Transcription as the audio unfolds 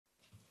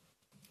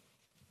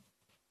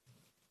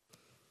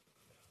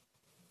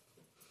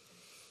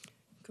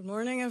Good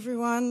morning,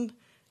 everyone.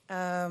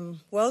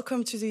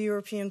 Welcome to the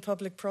European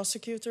Public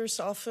Prosecutor's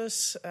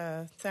Office.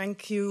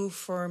 Thank you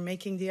for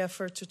making the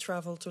effort to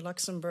travel to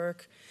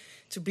Luxembourg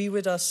to be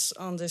with us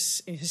on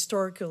this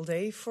historical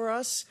day for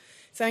us.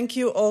 Thank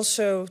you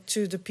also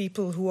to the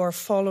people who are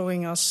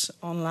following us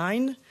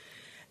online.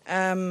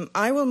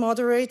 I will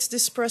moderate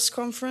this press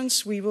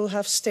conference. We will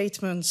have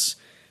statements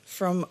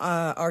from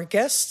our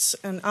guests,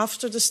 and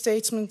after the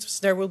statements,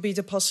 there will be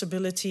the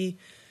possibility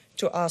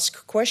to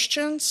ask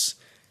questions.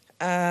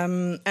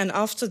 And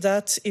after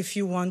that, if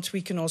you want,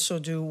 we can also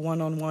do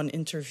one-on-one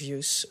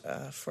interviews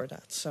for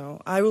that.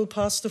 So I will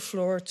pass the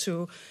floor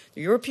to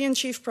the European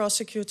Chief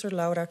Prosecutor,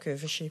 Laura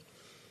Kövesi.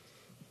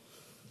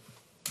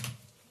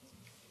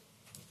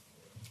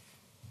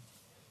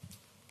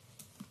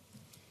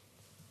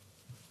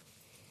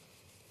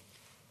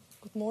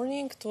 Good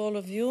morning to all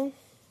of you.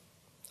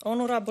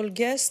 Honorable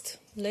guests,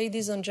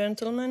 ladies and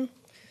gentlemen,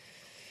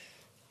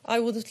 I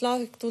would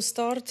like to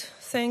start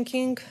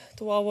thanking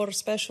to our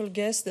special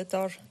guests that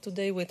are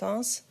today with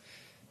us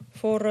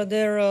for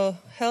their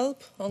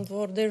help and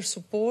for their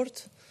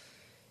support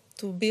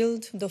to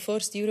build the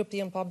first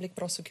European Public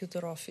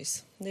Prosecutor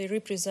Office. They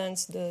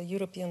represent the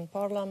European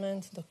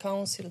Parliament, the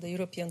Council, the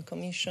European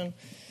Commission,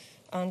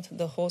 and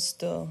the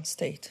host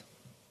state.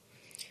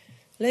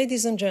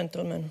 Ladies and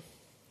gentlemen,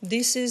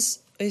 this is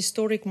a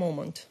historic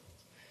moment.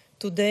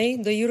 Today,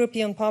 the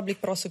European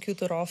Public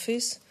Prosecutor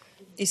Office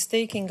is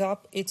taking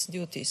up its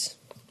duties.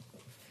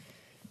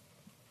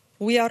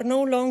 We are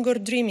no longer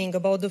dreaming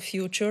about the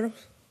future,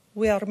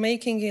 we are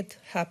making it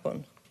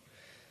happen.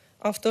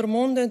 After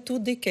more than 2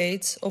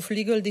 decades of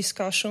legal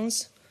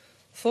discussions,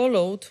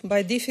 followed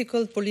by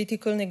difficult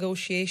political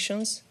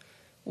negotiations,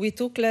 we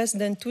took less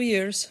than 2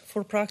 years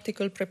for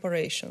practical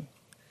preparation.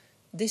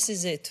 This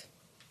is it.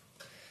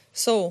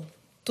 So,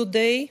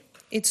 today,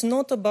 it's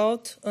not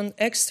about an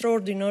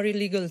extraordinary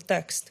legal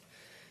text.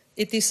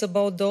 It is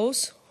about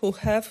those who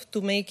have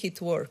to make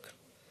it work.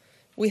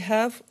 We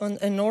have an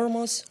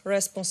enormous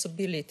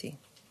responsibility.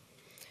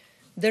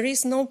 There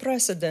is no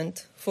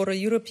precedent for a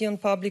European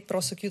Public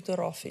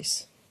Prosecutor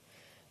Office.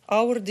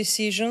 Our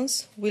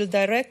decisions will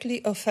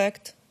directly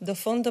affect the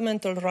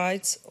fundamental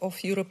rights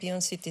of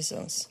European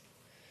citizens.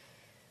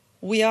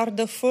 We are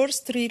the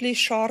first really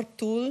sharp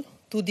tool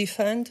to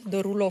defend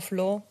the rule of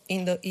law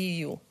in the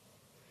EU.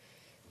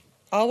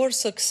 Our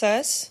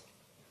success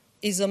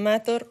is a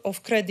matter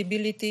of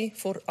credibility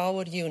for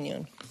our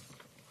Union.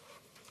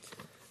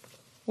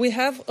 We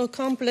have a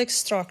complex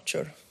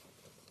structure,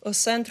 a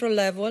central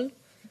level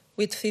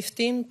with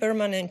 15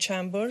 permanent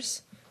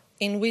chambers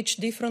in which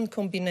different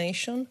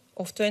combination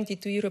of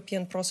 22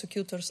 European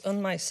prosecutors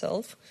and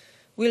myself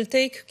will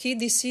take key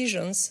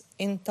decisions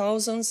in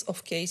thousands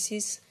of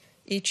cases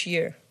each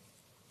year.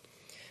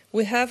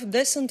 We have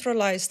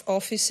decentralized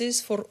offices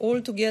for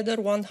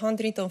altogether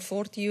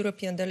 140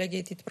 European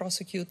delegated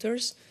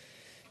prosecutors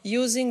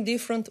using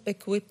different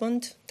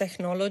equipment,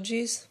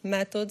 technologies,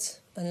 methods,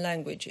 and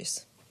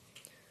languages.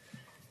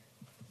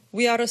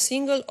 We are a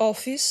single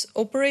office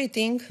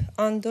operating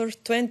under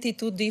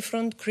 22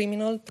 different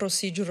criminal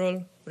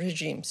procedural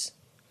regimes.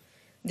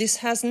 This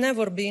has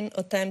never been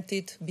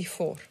attempted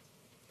before.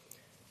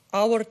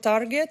 Our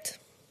target,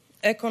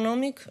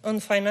 economic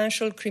and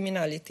financial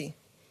criminality.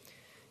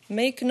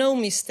 Make no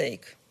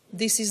mistake,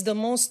 this is the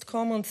most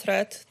common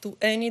threat to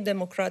any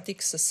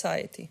democratic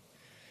society.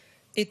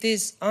 It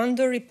is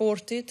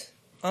underreported,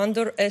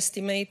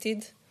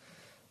 underestimated,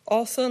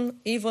 often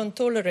even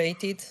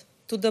tolerated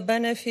to the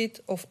benefit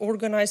of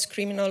organized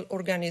criminal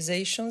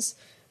organizations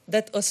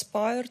that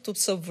aspire to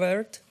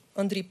subvert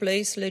and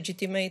replace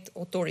legitimate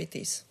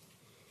authorities.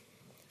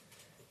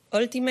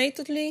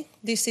 Ultimately,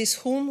 this is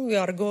whom we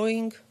are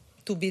going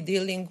to be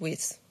dealing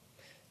with.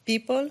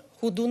 People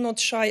who do not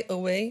shy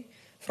away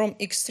from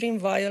extreme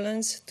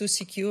violence to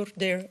secure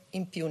their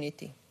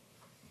impunity.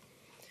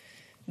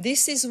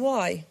 This is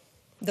why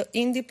the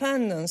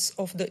independence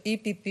of the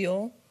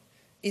EPPO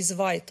is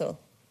vital.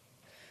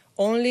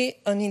 Only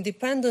an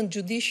independent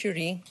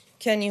judiciary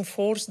can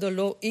enforce the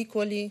law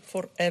equally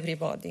for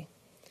everybody.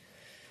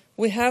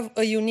 We have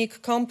a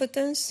unique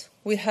competence,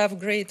 we have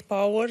great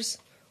powers,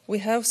 we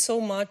have so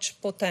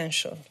much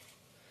potential.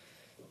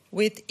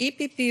 With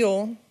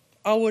EPPO,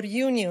 our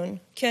Union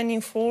can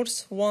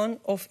enforce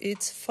one of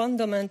its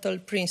fundamental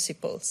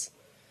principles.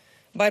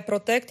 By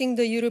protecting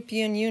the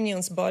European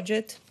Union's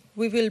budget,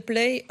 we will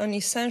play an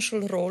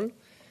essential role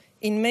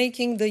in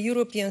making the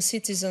European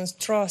citizens'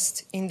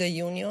 trust in the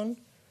Union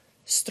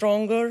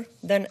stronger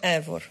than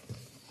ever.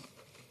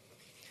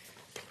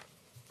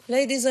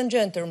 Ladies and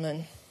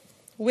gentlemen,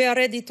 we are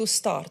ready to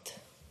start.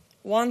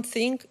 One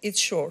thing is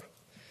sure.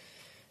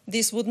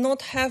 This would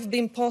not have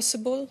been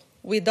possible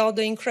without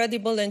the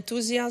incredible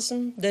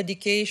enthusiasm,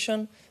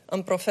 dedication,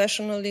 and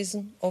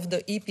professionalism of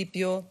the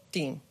EPPO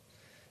team.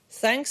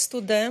 Thanks to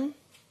them,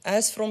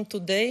 as from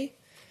today,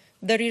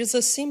 there is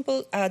a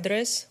simple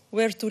address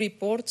where to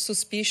report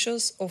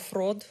suspicious of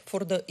fraud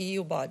for the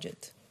EU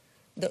budget,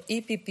 the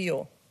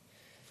EPPO.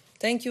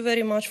 Thank you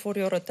very much for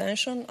your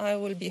attention. I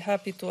will be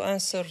happy to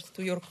answer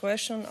to your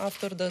question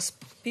after the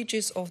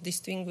speeches of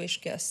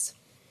distinguished guests.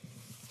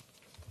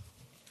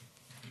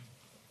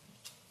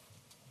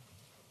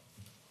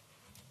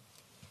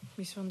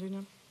 Ms. Van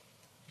Dunem.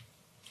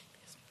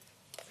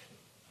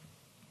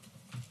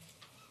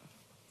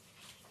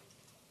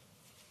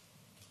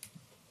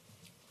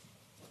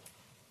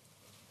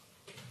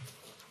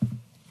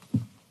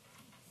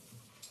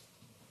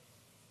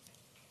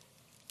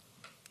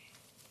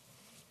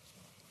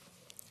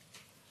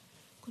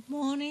 Good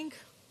morning.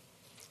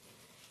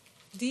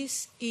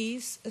 This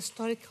is a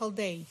historical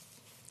day.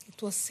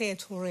 It was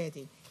said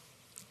already.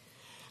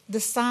 The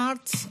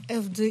start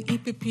of the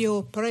EPPO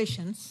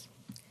operations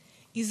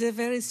is a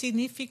very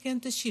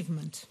significant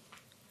achievement,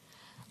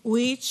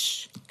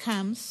 which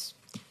comes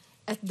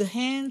at the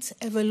end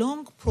of a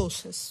long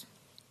process,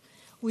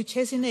 which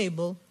has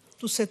enabled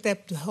to set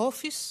up the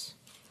office,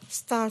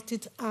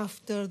 started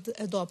after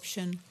the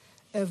adoption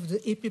of the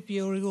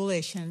EPPO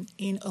regulation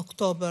in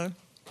October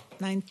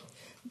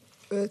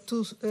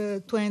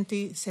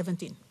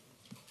 2017.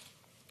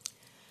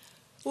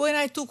 When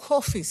I took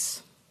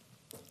office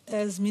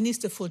as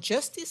Minister for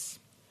Justice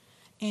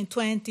in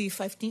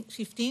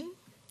 2015,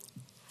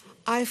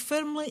 I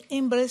firmly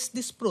embraced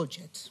this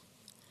project.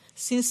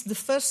 Since the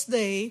first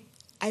day,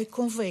 I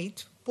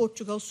conveyed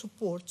Portugal's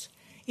support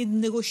in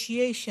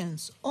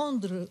negotiations on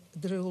the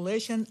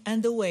regulation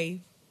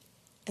underway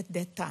at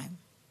that time.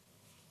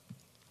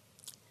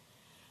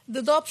 The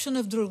adoption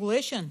of the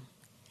regulation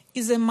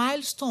is a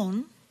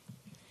milestone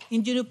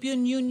in the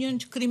European Union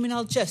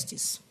criminal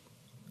justice.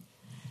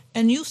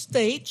 A new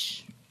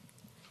stage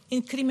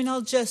in criminal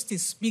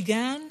justice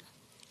began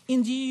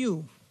in the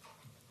EU,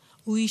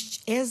 which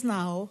has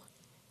now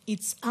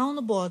its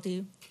own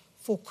body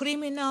for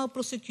criminal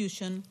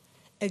prosecution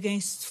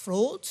against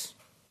fraud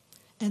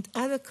and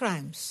other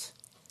crimes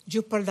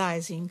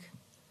jeopardizing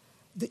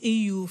the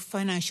EU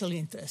financial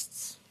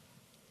interests.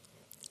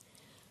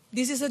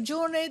 This is a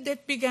journey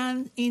that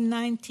began in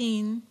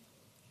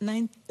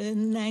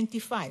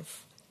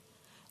 1995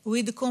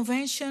 with the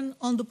Convention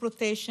on the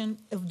Protection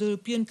of the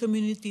European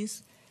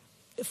Community's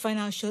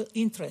Financial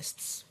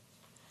Interests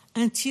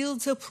until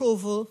the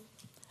approval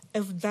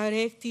of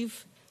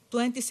Directive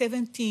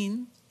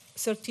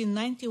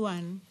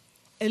 2017-1391,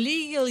 a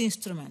legal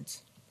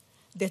instrument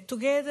that,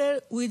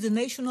 together with the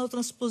national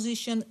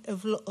transposition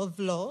of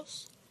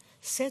laws,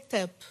 set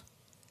up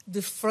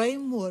the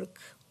framework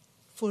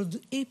for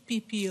the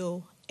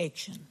EPPO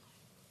action.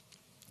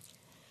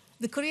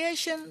 The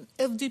creation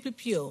of the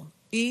EPPO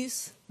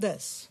is,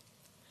 thus,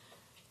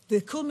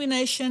 the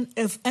culmination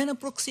of an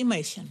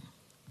approximation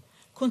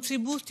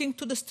contributing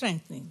to the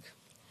strengthening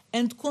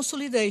and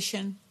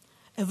consolidation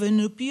of an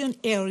European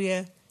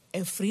area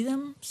of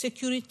freedom,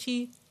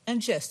 security,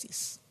 and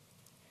justice,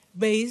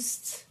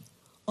 based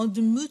on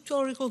the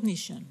mutual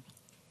recognition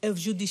of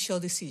judicial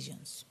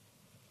decisions.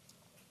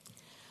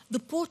 The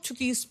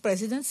Portuguese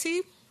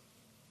presidency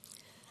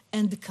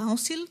and the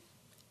Council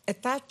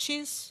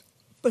attaches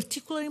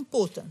particular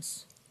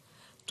importance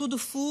to the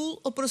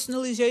full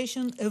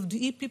operationalization of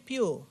the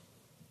EPPO,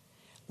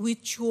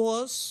 which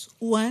was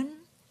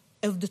one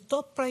of the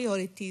top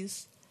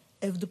priorities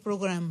of the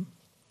program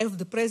of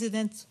the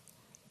President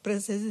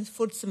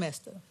for the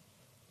semester.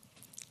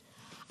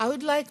 I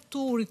would like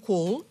to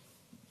recall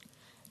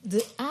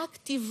the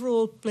active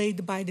role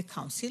played by the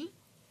Council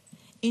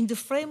in the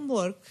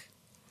framework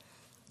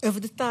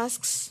of the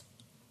tasks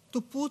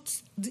to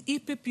put the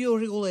EPPO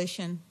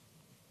regulation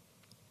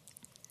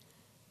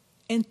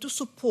and to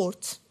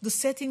support the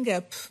setting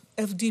up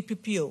of the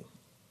EPPO.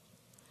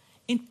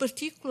 In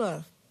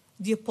particular,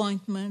 the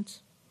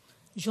appointment,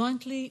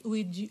 jointly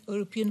with the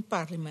European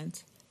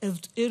Parliament,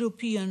 of the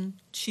European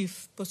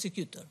Chief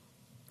Prosecutor,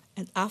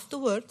 and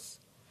afterwards,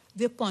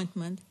 the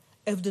appointment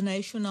of the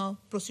national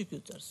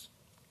prosecutors.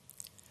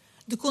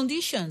 The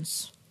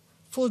conditions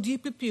for the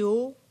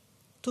EPPO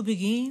to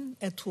begin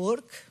at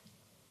work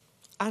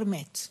are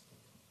met.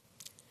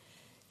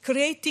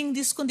 Creating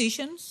these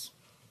conditions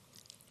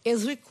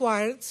has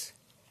required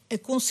a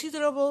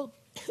considerable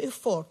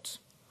effort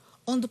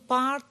on the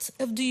part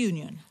of the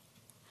Union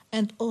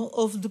and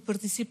of the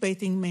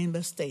participating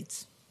member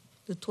states,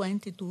 the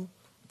 22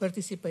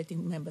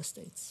 participating member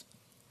states.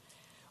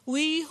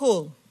 We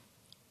all,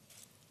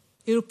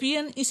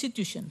 European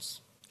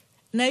institutions,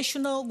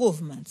 national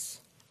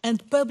governments,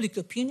 and public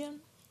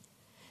opinion,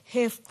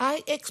 have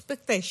high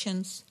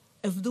expectations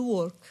of the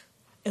work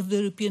of the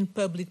European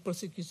Public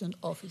Prosecution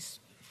Office.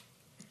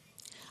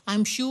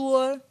 I'm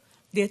sure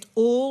that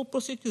all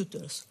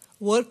prosecutors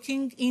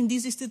working in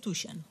this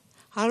institution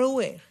are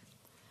aware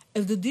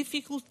of the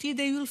difficulty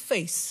they will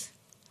face,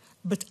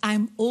 but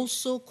I'm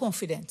also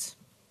confident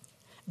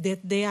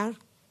that they are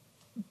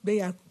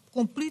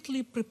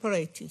completely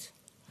prepared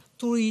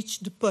to reach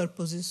the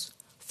purposes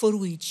for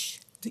which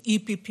the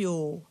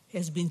EPPO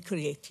has been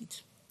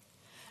created.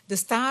 The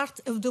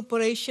start of the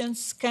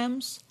operations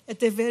comes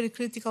at a very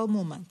critical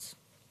moment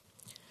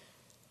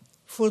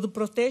for the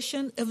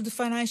protection of the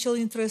financial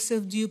interests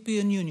of the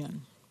European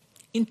Union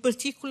in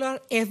particular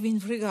having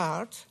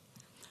regard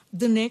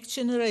the next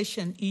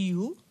generation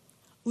EU,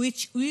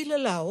 which will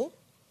allow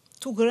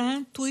to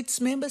grant to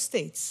its member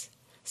states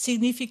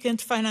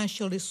significant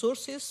financial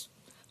resources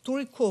to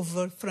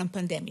recover from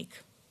pandemic.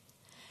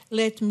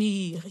 Let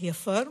me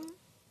reaffirm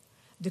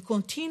the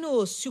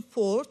continuous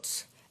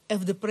support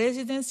of the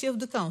Presidency of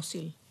the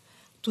Council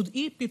to the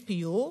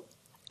EPPO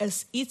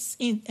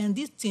and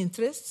its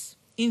interests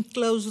in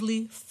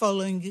closely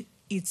following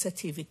its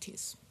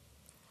activities.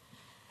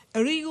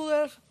 A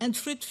regular and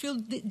fruitful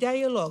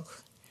dialogue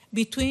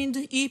between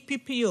the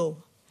EPPO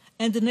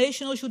and the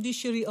national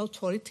judiciary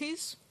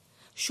authorities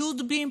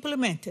should be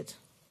implemented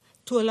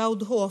to allow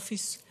the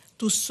office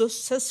to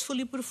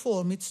successfully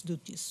perform its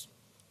duties.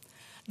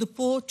 The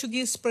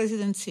Portuguese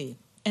presidency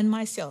and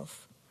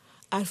myself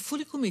are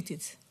fully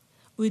committed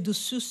with the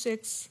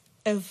success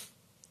of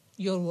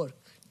your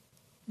work,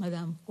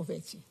 Madame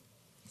Kövesi.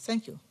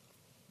 Thank you.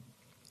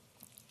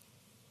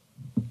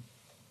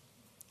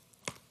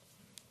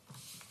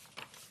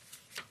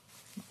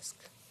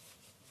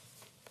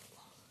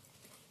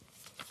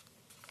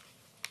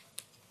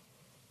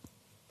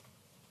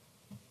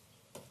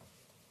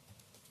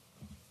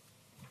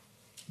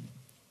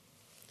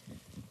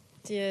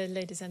 Dear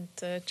ladies and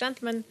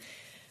gentlemen,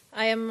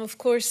 I am of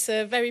course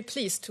very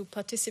pleased to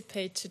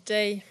participate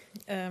today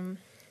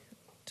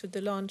to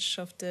the launch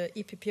of the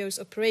EPPO's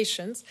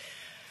operations,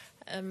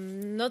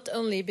 not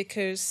only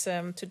because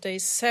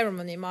today's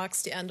ceremony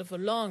marks the end of a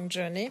long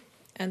journey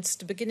and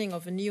the beginning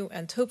of a new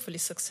and hopefully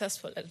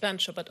successful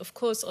adventure, but of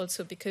course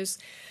also because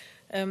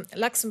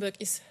Luxembourg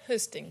is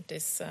hosting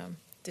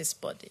this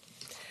body.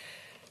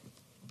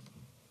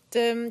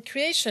 The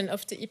creation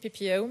of the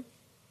EPPO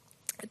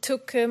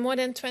took more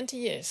than 20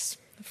 years,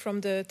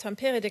 from the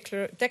Tampere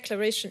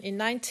Declaration in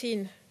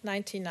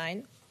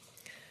 1999,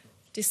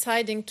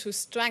 deciding to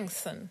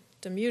strengthen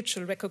the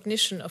mutual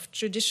recognition of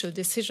judicial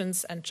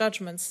decisions and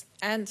judgments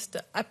and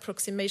the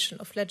approximation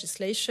of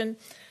legislation,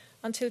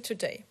 until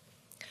today.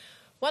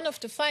 One of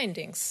the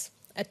findings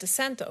at the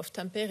center of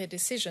Tampere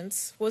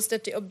decisions was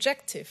that the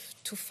objective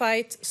to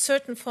fight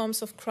certain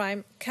forms of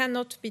crime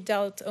cannot be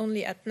dealt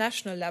only at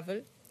national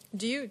level,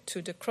 due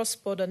to the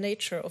cross-border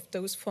nature of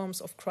those forms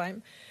of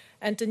crime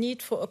and the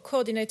need for a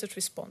coordinated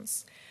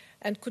response,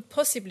 and could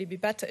possibly be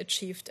better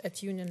achieved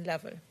at union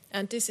level.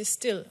 And this is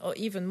still, or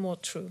even more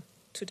true,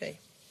 today.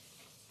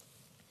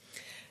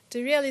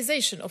 The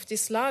realization of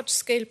this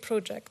large-scale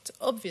project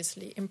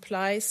obviously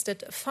implies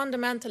that a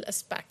fundamental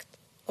aspect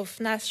of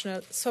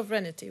national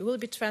sovereignty will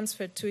be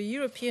transferred to a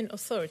European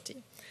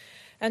authority.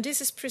 And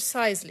this is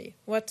precisely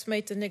what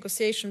made the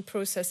negotiation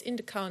process in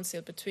the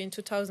Council between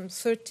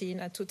 2013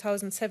 and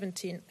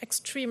 2017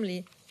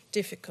 extremely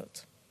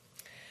difficult.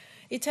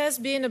 It has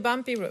been a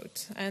bumpy road,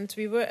 and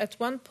we were at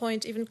one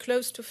point even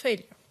close to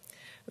failure.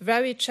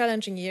 Very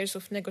challenging years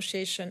of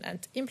negotiation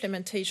and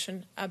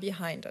implementation are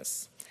behind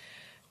us.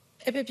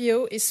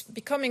 EPPO is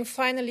becoming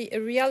finally a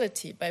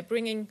reality by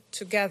bringing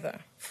together,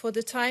 for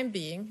the time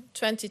being,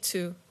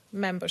 22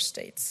 member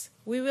states.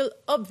 We will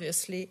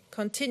obviously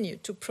continue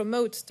to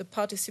promote the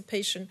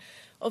participation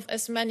of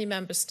as many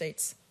member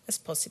states as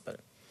possible.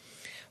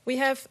 We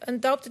have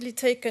undoubtedly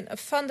taken a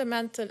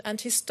fundamental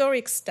and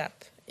historic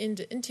step in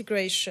the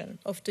integration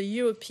of the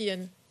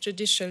European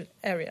judicial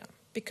area,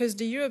 because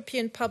the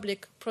European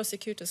Public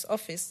Prosecutor's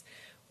Office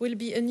will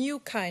be a new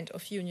kind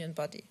of union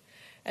body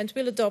and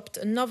will adopt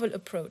a novel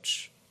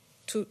approach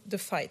to the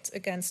fight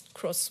against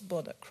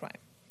cross-border crime.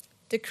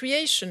 The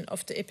creation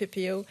of the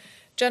EPPO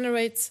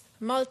generates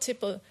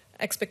multiple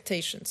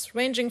expectations,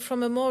 ranging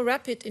from a more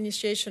rapid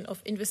initiation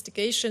of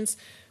investigations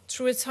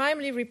through a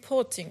timely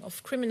reporting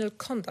of criminal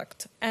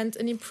conduct and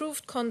an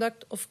improved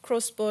conduct of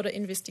cross-border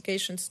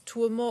investigations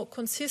to a more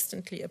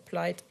consistently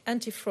applied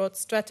anti-fraud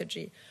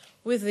strategy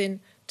within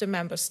the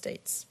member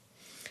states.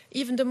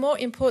 Even the more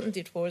important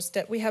it was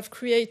that we have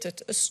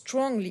created a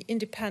strongly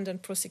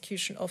independent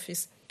prosecution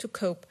office to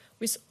cope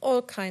with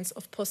all kinds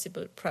of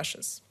possible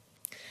pressures.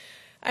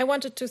 I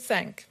wanted to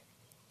thank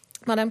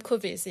Madame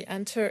Kövesi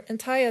and her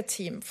entire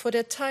team for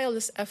their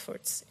tireless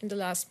efforts in the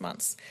last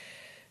months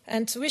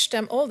and wish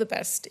them all the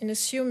best in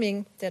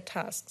assuming their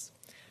tasks.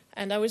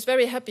 And I was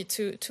very happy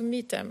to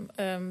meet them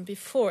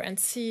before and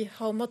see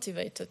how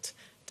motivated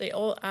they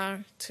all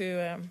are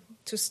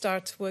to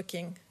start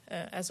working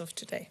as of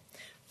today.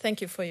 Thank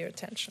you for your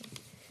attention.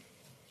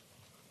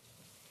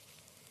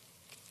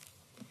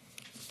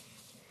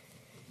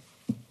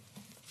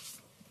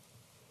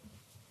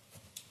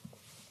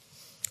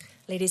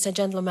 Ladies and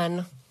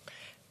gentlemen,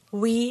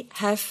 we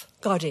have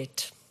got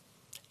it.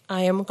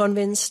 I am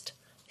convinced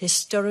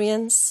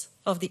historians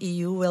of the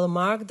EU will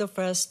mark the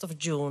 1st of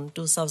June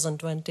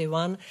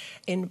 2021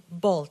 in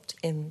bold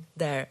in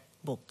their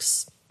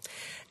books.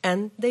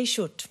 And they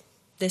should.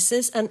 This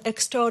is an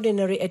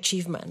extraordinary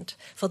achievement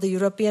for the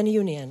European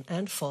Union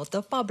and for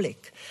the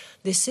public.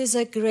 This is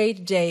a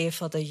great day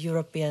for the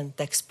European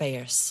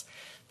taxpayers,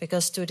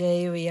 because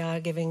today we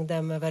are giving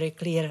them a very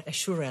clear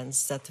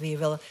assurance that we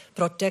will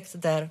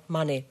protect their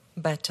money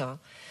better.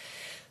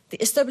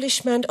 The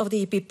establishment of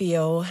the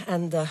EPPO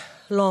and the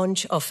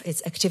launch of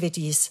its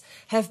activities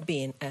have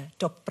been a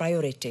top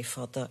priority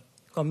for the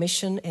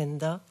Commission in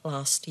the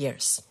last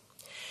years.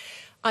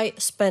 I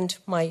spent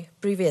my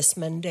previous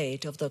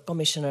mandate of the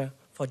Commissioner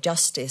for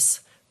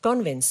Justice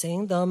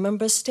convincing the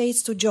Member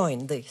States to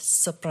join this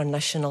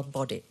supranational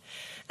body,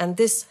 and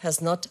this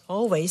has not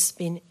always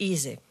been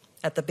easy.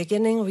 At the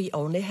beginning, we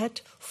only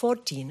had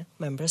 14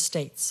 Member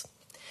States.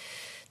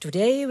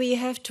 Today, we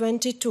have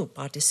 22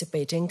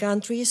 participating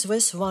countries,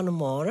 with one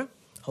more,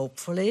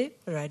 hopefully,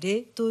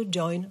 ready to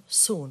join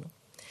soon.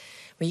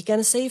 We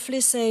can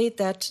safely say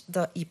that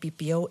the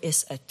EPPO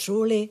is a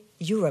truly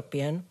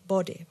European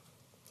body.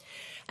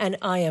 And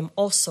I am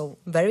also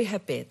very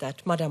happy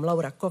that Madame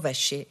Laura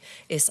Kövesi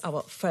is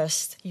our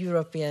first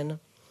European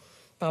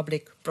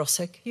public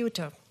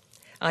prosecutor.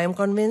 I am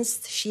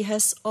convinced she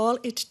has all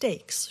it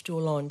takes to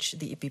launch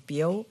the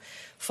EPPO,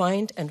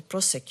 find and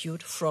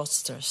prosecute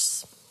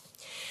fraudsters.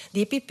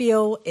 The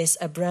EPPO is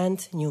a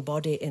brand new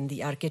body in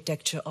the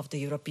architecture of the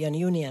European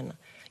Union.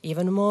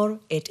 Even more,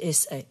 it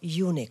is a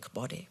unique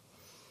body.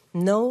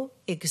 No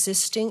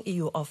existing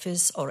EU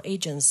office or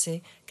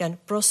agency can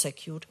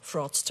prosecute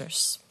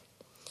fraudsters.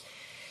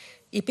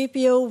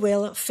 EPPO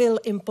will fill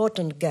an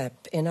important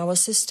gap in our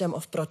system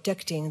of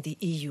protecting the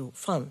EU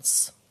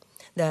funds.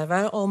 There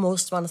were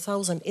almost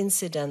 1,000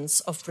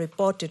 incidents of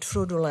reported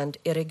fraudulent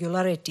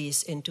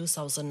irregularities in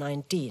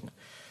 2019.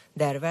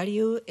 Their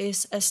value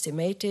is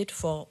estimated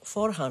for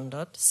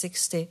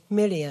 460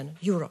 million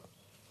euro.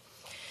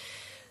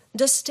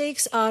 The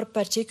stakes are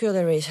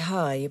particularly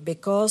high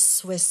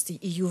because with the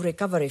EU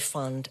Recovery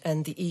Fund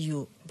and the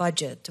EU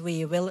budget,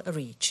 we will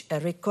reach a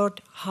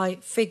record high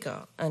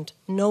figure, and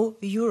no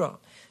euro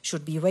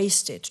should be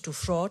wasted to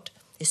fraud,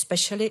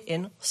 especially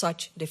in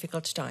such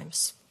difficult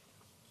times.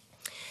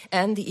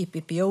 And the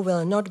EPPO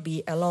will not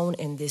be alone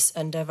in these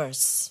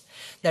endeavors.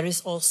 There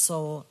is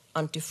also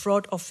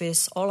Anti-Fraud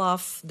Office,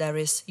 OLAF, there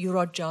is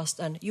Eurojust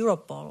and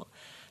Europol.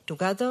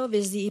 Together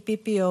with the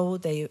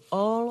EPPO, they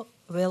all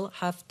will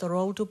have the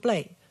role to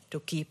play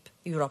to keep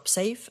Europe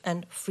safe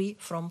and free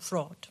from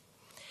fraud.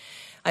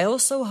 I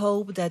also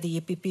hope that the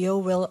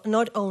EPPO will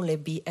not only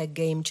be a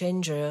game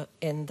changer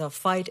in the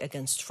fight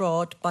against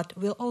fraud, but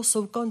will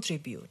also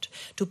contribute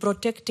to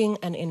protecting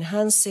and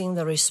enhancing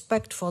the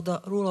respect for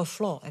the rule of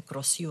law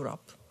across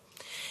Europe.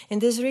 In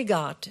this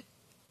regard,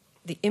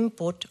 the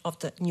input of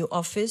the new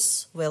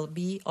office will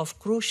be of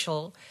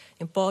crucial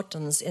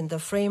importance in the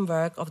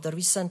framework of the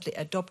recently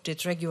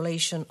adopted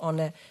regulation on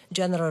a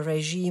general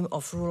regime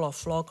of rule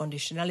of law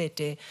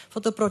conditionality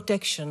for the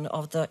protection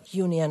of the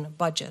Union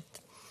budget.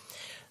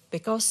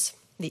 Because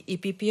the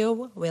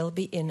EPPO will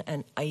be in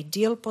an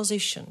ideal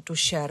position to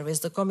share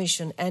with the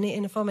Commission any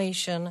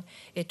information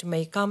it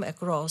may come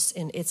across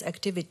in its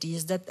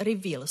activities that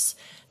reveals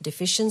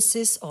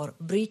deficiencies or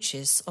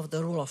breaches of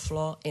the rule of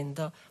law in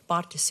the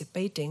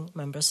participating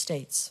Member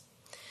States.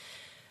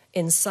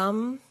 In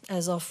sum,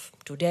 as of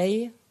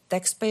today,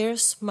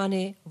 taxpayers'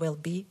 money will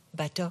be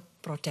better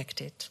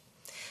protected.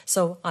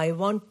 So I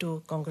want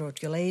to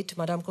congratulate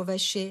Madame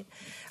Kövesi,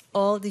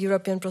 all the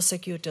European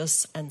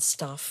prosecutors and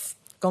staff.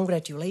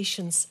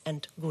 Congratulations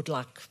and good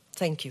luck.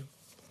 Thank you.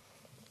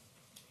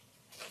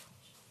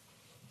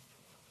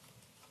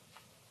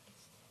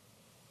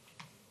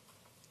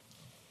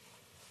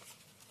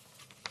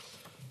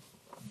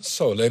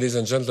 So, ladies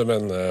and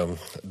gentlemen,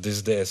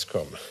 this day has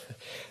come.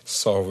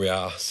 So we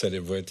are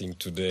celebrating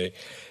today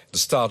the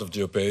start of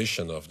the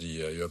operation of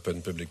the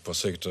European Public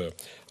Prosecutor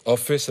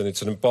Office, and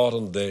it's an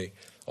important day,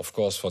 of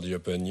course, for the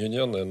European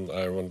Union. And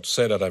I want to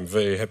say that I'm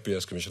very happy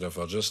as Commissioner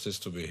for Justice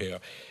to be here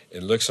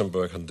in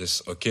Luxembourg on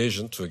this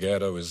occasion,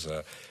 together with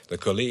the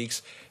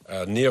colleagues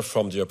near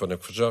from the European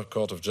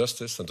Court of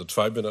Justice and the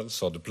Tribunal.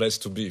 So the place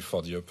to be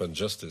for the European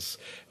Justice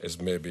is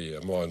maybe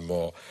more and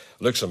more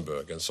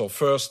Luxembourg. And so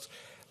first,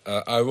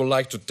 I would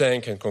like to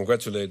thank and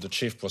congratulate the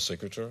Chief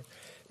Prosecutor,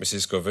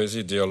 Mrs.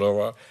 Kövesi, dear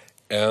Laura,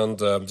 and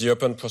the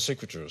European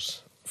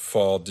prosecutors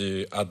for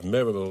the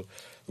admirable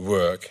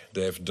work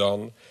they have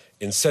done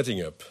in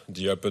setting up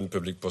the European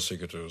Public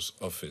Prosecutor's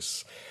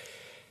Office.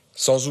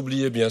 Sans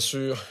oublier, bien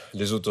sûr,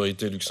 les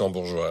autorités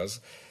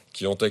luxembourgeoises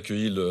qui ont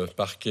accueilli le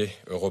parquet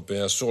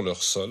européen sur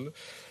leur sol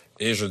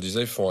et, je le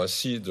disais, font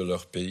ainsi de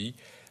leur pays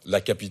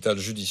la capitale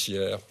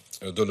judiciaire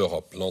de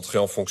l'Europe. L'entrée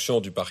en fonction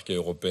du parquet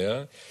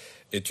européen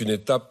est une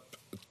étape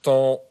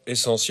tant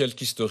essentielle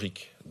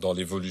qu'historique dans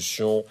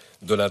l'évolution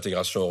de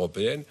l'intégration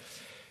européenne.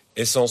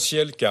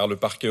 Essentielle car le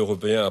parquet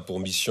européen a pour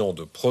mission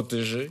de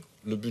protéger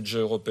le budget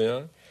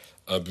européen,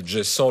 un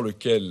budget sans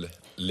lequel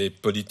les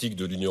politiques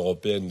de l'Union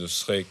européenne ne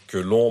seraient que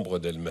l'ombre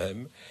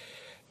d'elles-mêmes.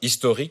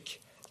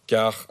 Historique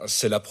car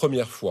c'est la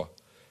première fois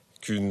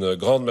qu'une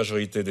grande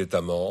majorité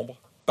d'États membres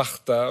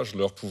partagent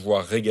leur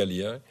pouvoir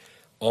régalien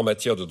en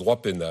matière de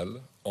droit pénal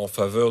en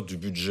faveur du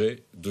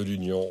budget de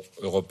l'Union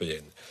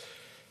européenne.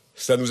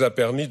 Ça nous a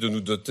permis de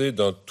nous doter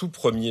d'un tout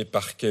premier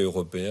parquet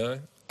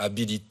européen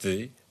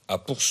habilité à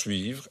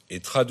poursuivre et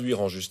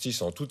traduire en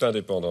justice en toute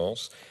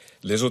indépendance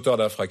les auteurs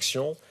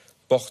d'infractions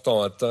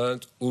portant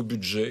atteinte au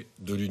budget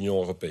de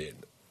l'Union européenne.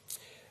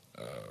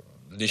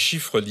 les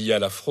chiffres liés à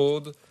la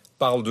fraude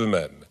parlent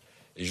d'eux-mêmes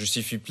et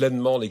justifient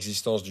pleinement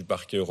l'existence du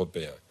parquet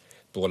européen.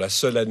 Pour la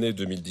seule année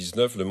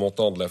 2019, le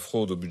montant de la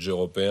fraude au budget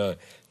européen,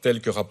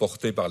 tel que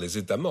rapporté par les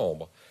États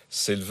membres,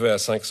 s'élevait à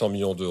 500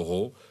 millions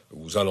d'euros,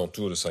 ou aux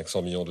alentours de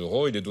 500 millions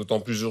d'euros. Il est d'autant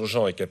plus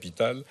urgent et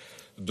capital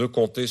de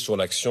compter sur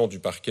l'action du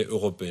parquet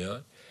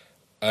européen,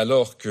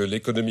 alors que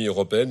l'économie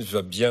européenne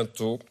va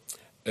bientôt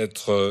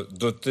être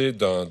dotée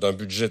d'un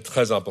budget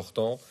très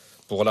important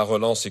pour la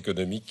relance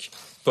économique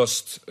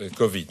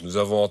post-Covid. Nous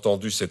avons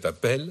entendu cet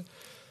appel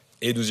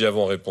et nous y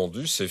avons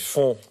répondu. Ces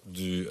fonds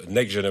du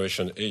Next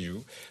Generation EU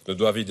ne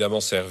doivent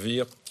évidemment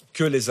servir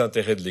que les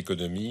intérêts de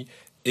l'économie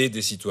et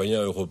des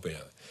citoyens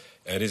européens.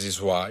 And this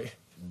is why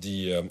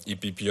the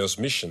EPPO's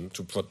mission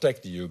to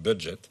protect the EU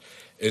budget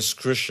is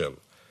crucial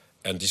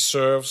and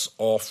deserves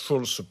our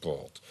full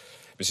support.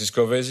 Mrs.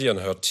 Kövesi and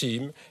her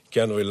team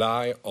can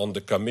rely on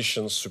the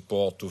Commission's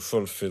support to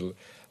fulfill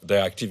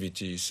their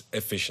activities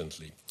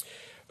efficiently.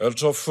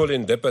 Although fully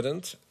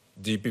independent,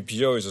 the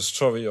EPPO is a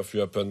story of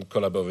European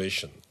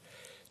collaboration.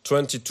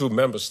 22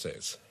 member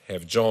states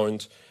have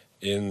joined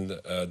in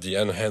the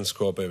enhanced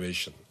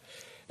cooperation.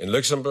 In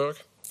Luxembourg,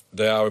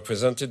 they are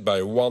represented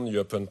by one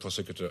European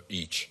prosecutor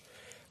each.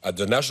 At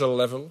the national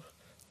level,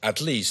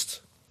 at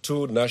least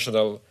 2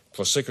 national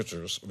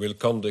prosecutors will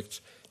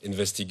conduct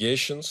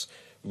investigations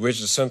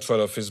which the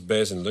central office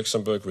based in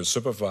Luxembourg will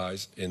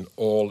supervise in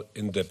all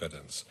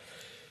independence.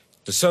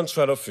 The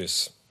central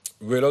office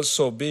will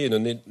also be in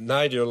an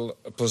ideal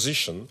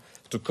position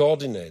to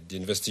coordinate the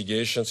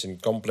investigations in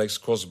complex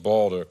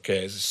cross-border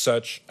cases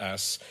such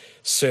as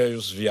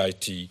serious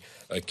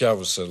VAT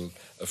carousel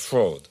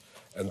fraud.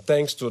 And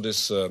thanks to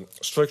this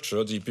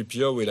structure, the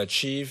EPPO will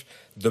achieve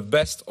the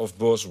best of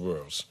both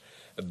worlds.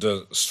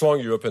 The strong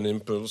European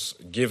impulse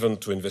given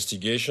to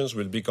investigations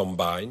will be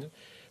combined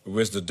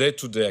with the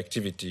day-to-day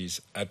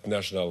activities at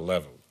national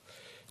level.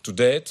 To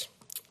date,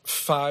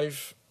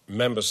 5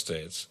 member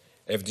states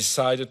have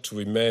decided to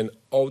remain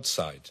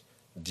outside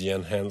the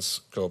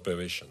enhanced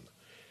cooperation.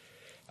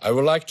 I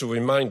would like to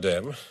remind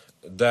them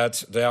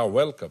that they are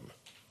welcome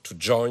to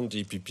join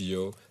the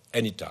EPPO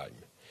anytime.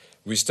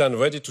 We stand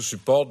ready to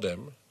support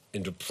them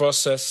in the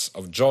process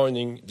of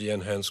joining the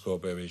enhanced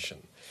cooperation.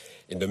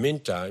 In the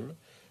meantime,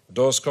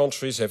 those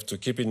countries have to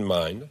keep in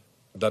mind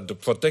that the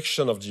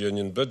protection of the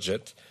Union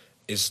budget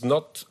is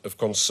not of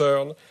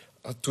concern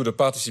to the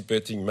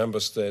participating member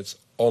states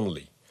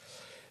only.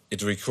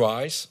 It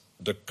requires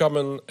the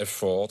common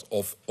effort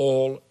of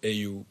all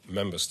EU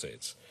member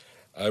states.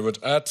 I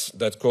would add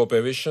that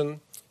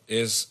cooperation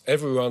is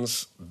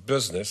everyone's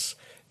business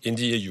in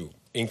the EU,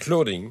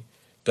 including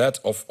that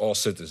of our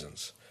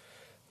citizens.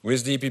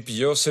 With the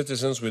EPPO,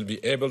 citizens will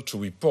be able to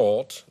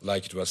report,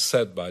 like it was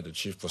said by the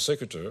Chief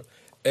Prosecutor,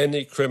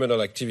 any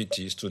criminal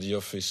activities to the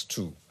office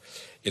too.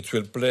 It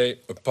will play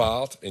a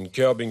part in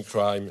curbing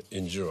crime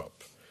in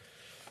Europe.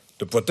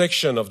 The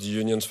protection of the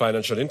Union's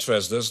financial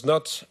interests does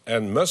not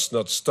and must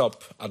not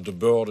stop at the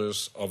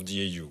borders of the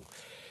EU.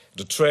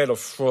 The trail of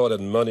fraud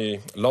and money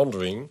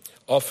laundering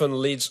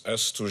often leads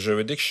us to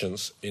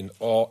jurisdictions in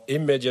our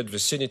immediate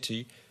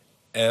vicinity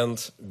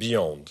and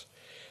beyond.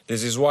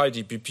 This is why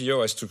the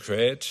EPPO has to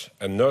create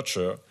and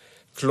nurture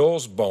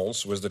close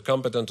bonds with the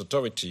competent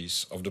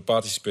authorities of the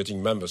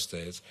participating member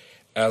states,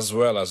 as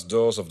well as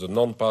those of the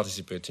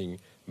non-participating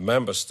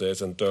member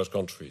states and third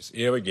countries.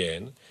 Here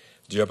again,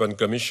 the European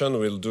Commission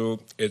will do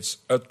its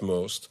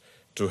utmost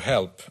to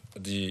help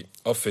the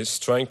office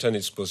strengthen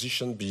its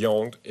position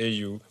beyond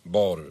EU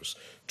borders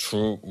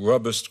through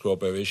robust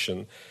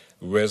cooperation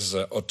with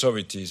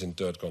authorities in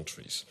third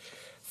countries.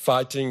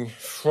 Fighting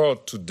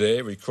fraud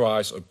today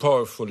requires a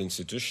powerful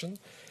institution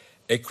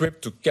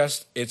equipped to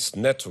cast its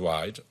net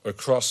wide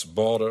across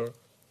border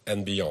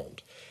and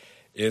beyond.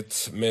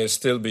 It may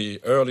still be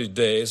early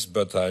days,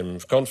 but I'm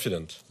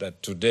confident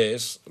that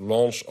today's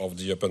launch of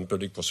the European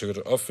Public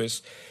Prosecutor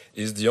Office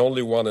is the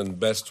only one and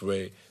best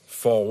way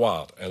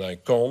forward, and I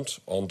count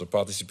on the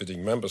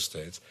participating member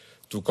states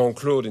to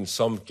conclude in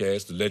some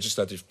case the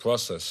legislative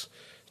process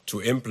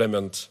to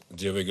implement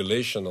the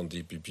regulation on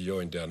the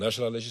EPPO in their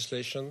national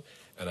legislation,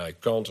 and I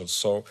count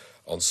also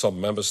on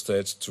some member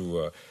states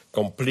to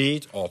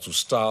complete or to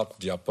start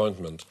the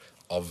appointment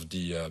of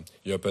the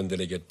European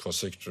delegate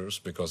prosecutors,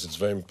 because it's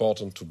very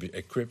important to be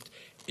equipped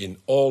in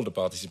all the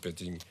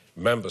participating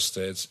member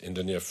states in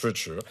the near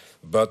future.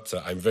 But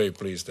I'm very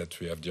pleased that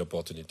we have the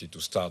opportunity to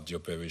start the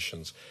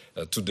operations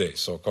today.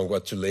 So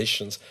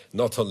congratulations,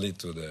 not only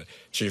to the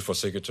Chief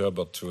Prosecutor,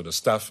 but to the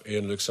staff here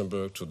in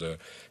Luxembourg, to the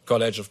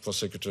College of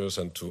Prosecutors,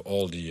 and to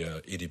all the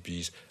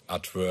EDPs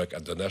at work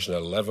at the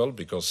national level,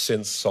 because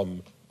since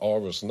some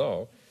hours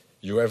now,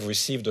 you have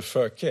received the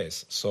first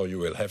case, so you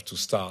will have to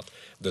start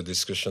the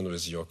discussion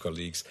with your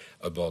colleagues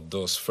about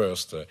those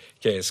first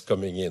cases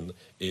coming in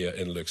here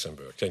in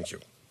Luxembourg. Thank you.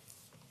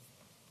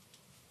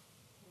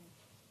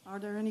 Are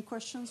there any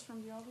questions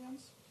from the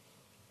audience?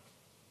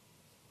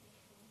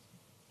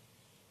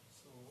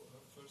 So,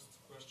 first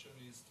question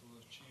is to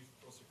the Chief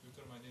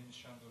Prosecutor. My name is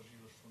Sándor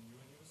Zsíros from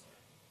Euronews.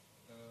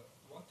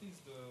 What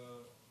is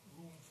the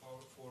room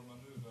for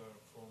maneuver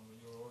from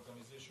your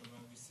organization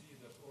when we see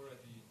that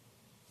already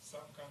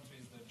some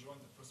countries that join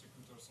the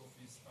prosecutor's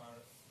office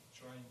are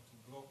trying to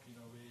block in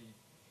a way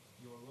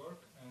your work,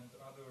 and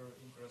other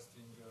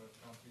interesting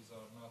countries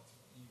are not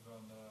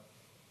even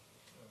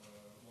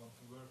want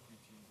to work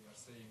with you. They are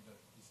saying that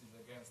this is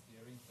against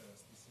their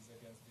interest, this is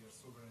against their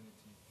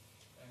sovereignty.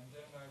 And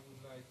then I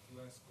would like to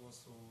ask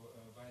also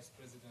Vice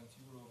President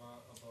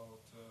Jourová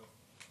about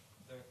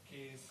the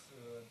case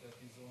that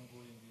is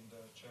ongoing in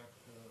the Czech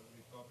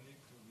Republic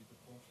with the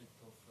conflict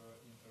of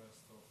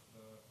interest of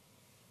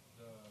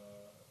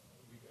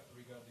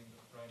regarding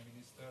the Prime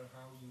Minister.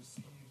 How you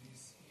see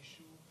this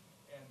issue,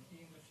 and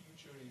in the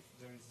future, if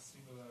there is a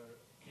similar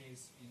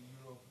case in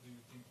Europe, do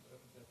you think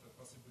that the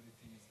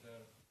possibility is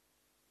there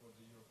for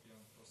the European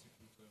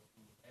prosecutor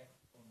to act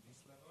on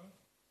this level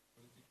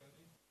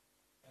politically?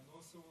 And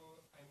also,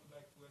 I would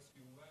like to ask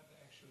you when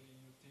actually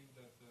you think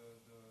that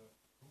the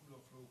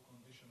rule of law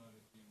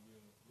conditionality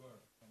will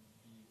work and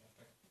be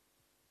effective.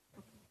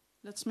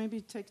 Let's maybe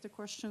take the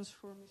questions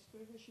for Ms.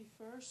 Kövesi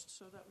first,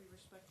 so that we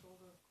respect all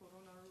the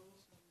corona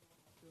rules and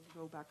we'll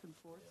go back and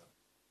forth. Yeah.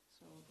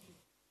 So,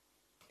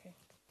 okay.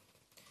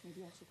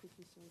 Maybe also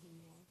quickly say who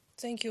you are.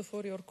 Thank you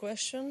for your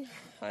question.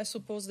 I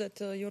suppose that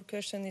your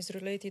question is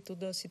related to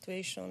the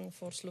situation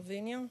for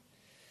Slovenia.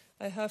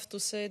 I have to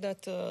say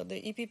that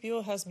the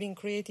EPPO has been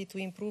created to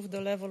improve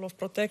the level of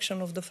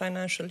protection of the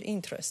financial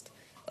interest.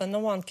 And no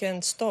one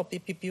can stop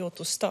EPPO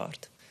to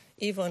start,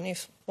 even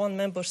if one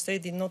member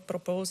state did not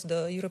propose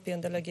the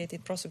European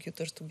delegated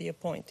prosecutors to be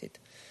appointed.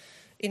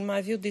 In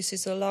my view, this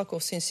is a lack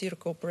of sincere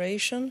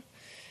cooperation,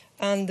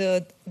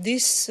 and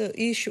this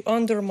issue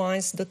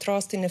undermines the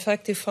trust in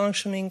effective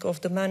functioning of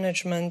the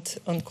management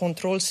and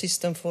control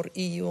system for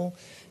EU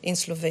in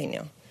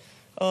Slovenia.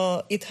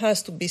 It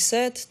has to be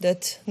said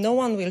that no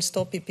one will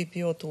stop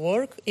EPPO to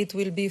work. It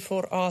will be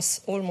for us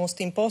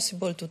almost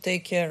impossible to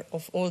take care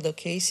of all the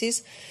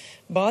cases,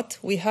 but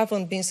we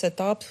haven't been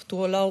set up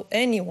to allow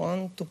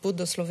anyone to put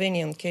the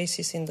Slovenian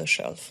cases in the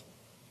shelf.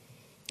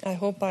 I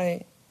hope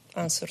I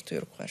answered to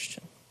your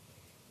question.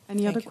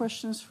 Any other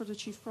questions for the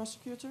Chief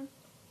Prosecutor?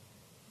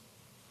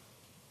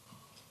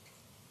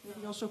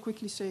 Maybe also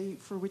quickly say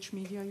for which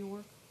media you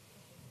work.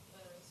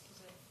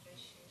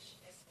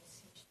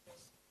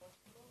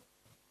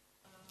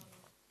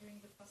 During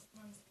the past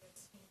months, we have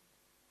seen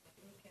that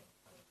European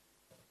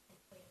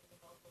complaining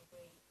about the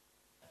way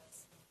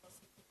some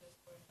prosecutors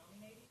were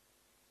nominated,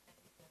 and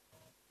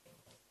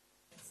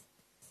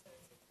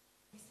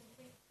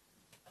recently,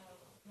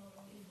 not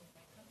only in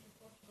my country,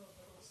 Portugal,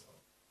 but also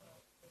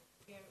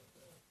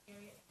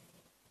Bulgaria and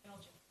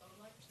Belgium. So I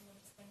would like to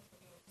understand from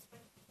your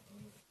perspective, do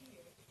you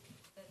fear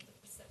that the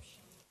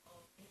perception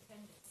of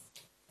independence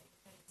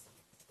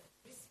is at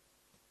risk?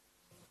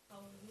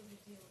 How will you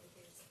deal with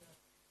this?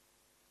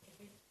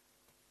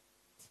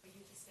 For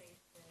you to say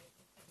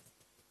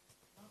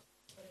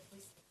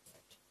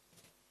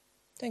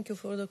Thank you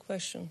for the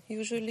question.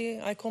 Usually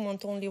I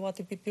comment only what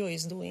EPPO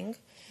is doing.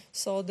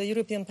 So the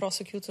European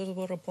prosecutors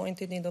were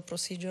appointed in the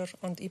procedure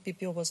and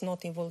EPPO was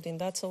not involved in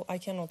that, so I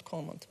cannot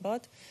comment.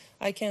 But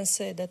I can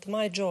say that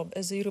my job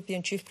as a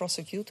European Chief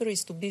Prosecutor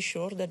is to be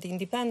sure that the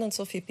independence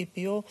of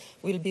EPPO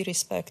will be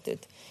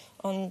respected.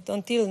 And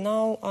until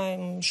now,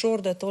 I'm sure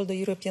that all the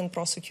European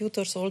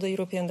prosecutors, all the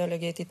European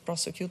delegated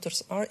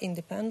prosecutors are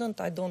independent.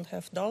 I don't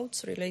have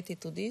doubts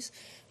related to this.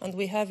 And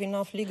we have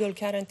enough legal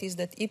guarantees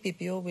that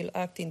EPPO will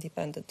act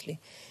independently.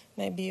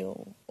 Maybe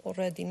you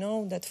already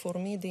know that for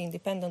me, the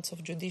independence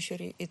of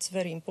judiciary, it's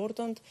very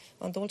important,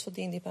 and also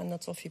the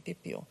independence of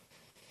EPPO.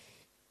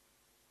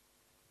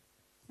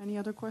 Any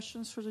other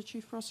questions for the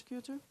Chief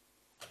Prosecutor?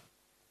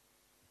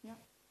 Yeah.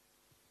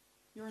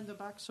 You're in the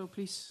back, so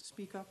please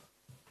speak up.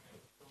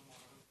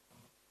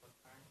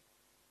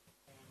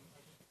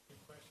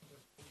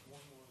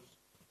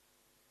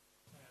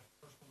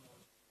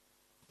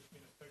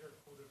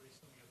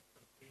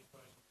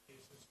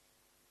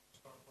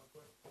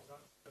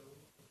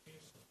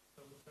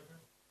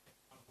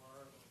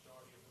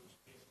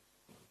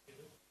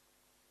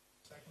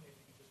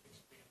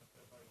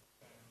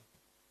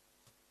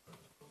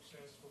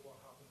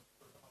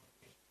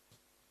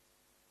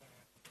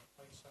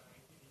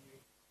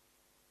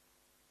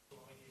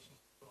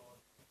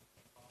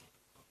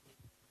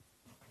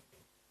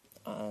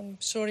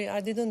 Sorry, I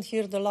didn't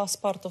hear the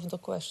last part of the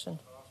question.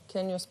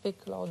 Can you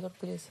speak louder,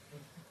 please?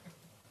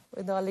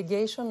 With the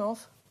allegation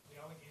of? The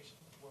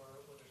allegations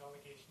there's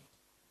allegations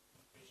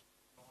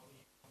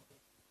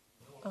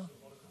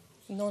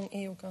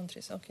non-EU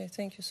countries. Okay,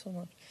 thank you so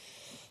much.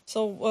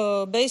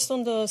 So based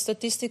on the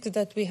statistics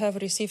that we have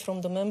received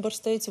from the member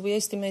states, we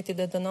estimated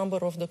that the number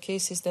of the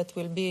cases that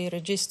will be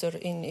registered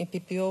in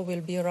EPPO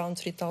will be around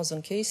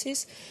 3,000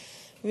 cases.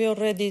 We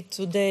already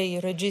today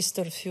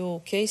registered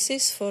few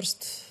cases.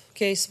 First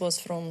case was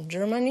from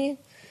Germany,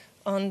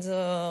 and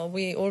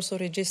we also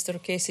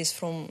registered cases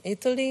from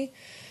Italy.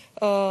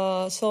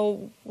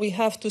 So we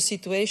have two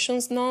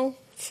situations now.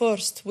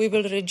 First, we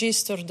will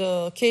register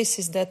the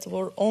cases that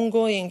were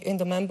ongoing in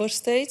the member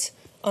states,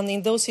 And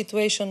in those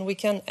situations, we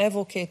can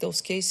advocate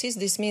those cases.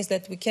 This means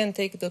that we can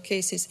take the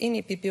cases in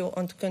EPPO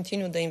and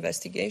continue the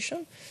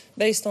investigation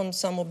based on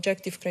some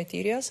objective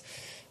criteria.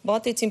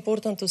 But it's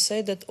important to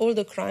say that all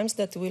the crimes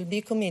that will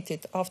be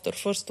committed after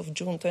 1st of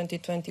June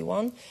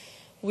 2021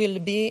 will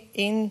be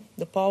in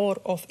the power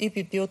of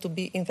EPPO to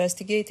be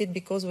investigated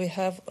because we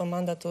have a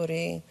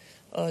mandatory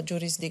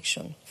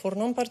jurisdiction. For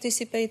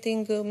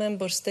non-participating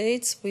member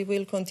states, we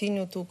will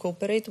continue to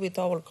cooperate with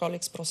our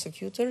colleagues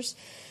prosecutors.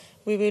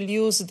 We will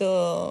use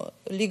the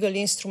legal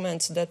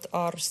instruments that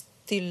are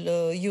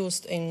still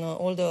used in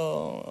all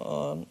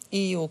the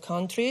EU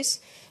countries.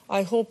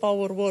 I hope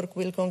our work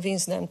will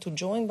convince them to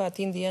join, but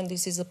in the end,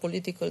 this is a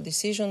political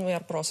decision. We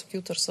are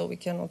prosecutors, so we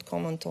cannot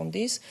comment on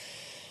this.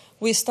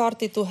 We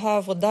started to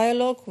have a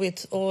dialogue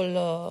with all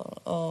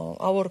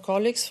our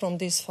colleagues from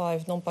these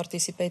 5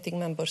 non-participating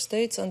member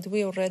states, and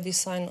we already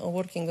signed a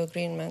working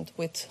agreement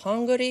with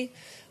Hungary,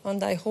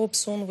 and I hope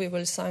soon we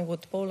will sign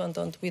with Poland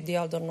and with the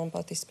other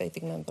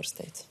non-participating member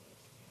states.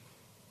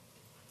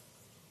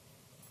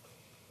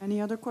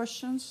 Any other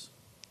questions?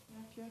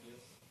 Yes,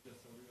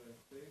 I would like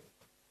to say,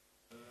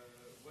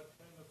 what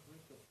kind of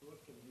risk of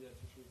fraud can be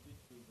associated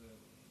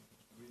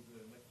with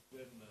the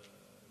next-gen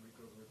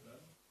recovery plan?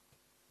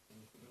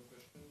 And the second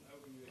question, how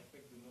do you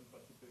expect the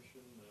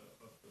non-participation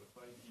of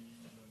 5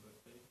 EU member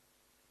states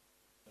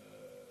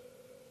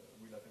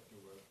will affect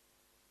your work?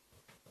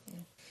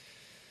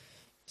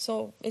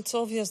 So it's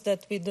obvious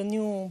that with the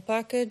new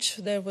package,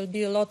 there will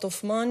be a lot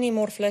of money,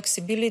 more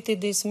flexibility.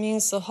 This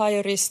means a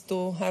higher risk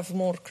to have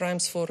more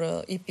crimes for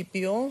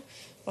EPPO,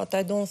 but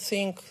I don't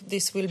think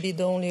this will be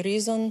the only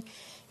reason.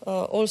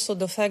 Also,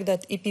 the fact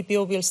that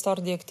EPPO will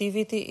start the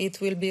activity, it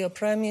will be a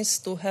premise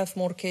to have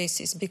more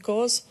cases,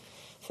 because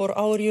for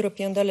our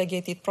European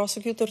delegated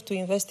prosecutor to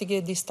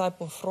investigate this type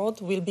of fraud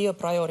will be a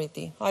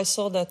priority. I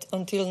saw that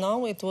until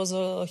now it was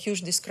a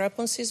huge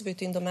discrepancies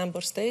between the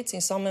member states. In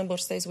some member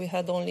states we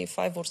had only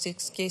 5 or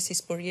 6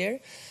 cases per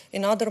year.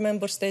 In other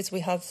member states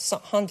we have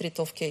hundreds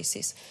of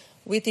cases.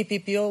 With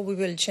EPPO we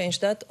will change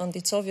that, and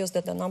it's obvious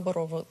that the number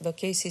of the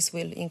cases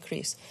will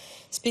increase.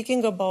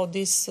 Speaking about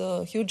this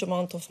huge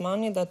amount of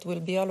money that will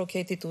be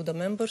allocated to the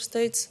member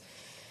states,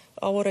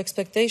 our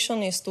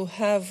expectation is to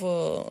have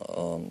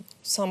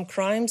some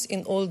crimes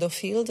in all the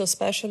fields,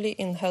 especially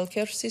in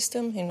healthcare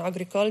system, in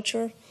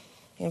agriculture,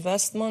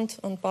 investment,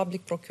 and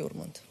public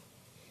procurement.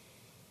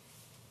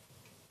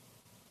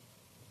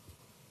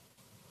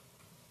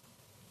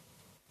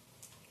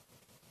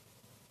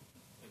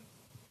 And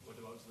what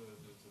about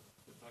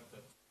the fact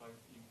that 5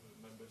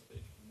 member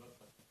states do not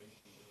participate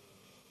in the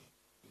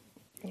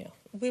Yeah.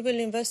 We will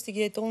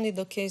investigate only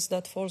the case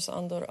that falls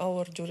under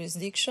our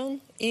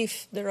jurisdiction.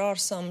 If there are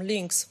some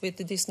links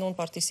with these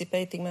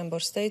non-participating member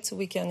states,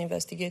 we can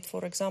investigate.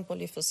 For example,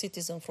 if a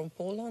citizen from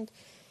Poland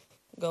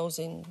goes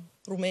in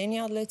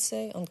Romania, let's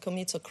say, and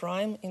commits a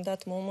crime in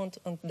that moment,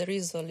 and there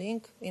is a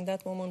link, in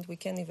that moment we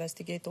can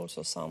investigate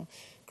also some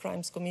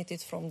crimes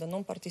committed from the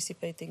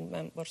non-participating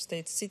member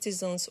states,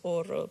 citizens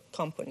or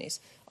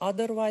companies.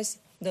 Otherwise,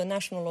 the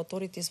national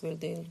authorities will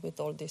deal with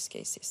all these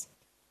cases.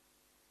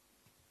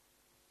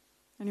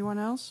 Anyone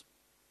else?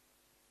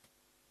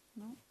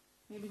 No?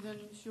 Maybe then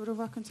Ms.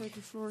 Jourová can take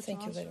the floor Thank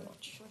to you answer very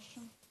much. the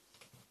question.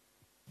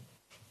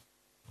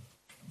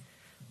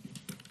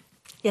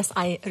 Yes,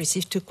 I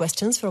received 2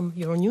 questions from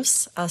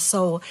Euronews.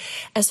 So,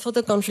 as for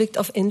the conflict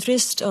of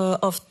interest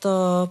of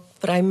the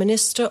Prime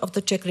Minister of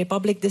the Czech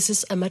Republic, this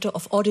is a matter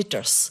of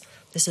auditors.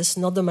 This is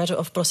not a matter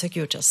of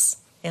prosecutors.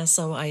 Yeah,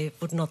 so I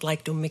would not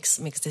like to mix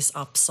this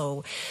up.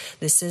 So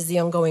this is the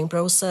ongoing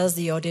process.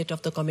 The audit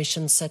of the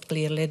Commission said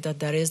clearly that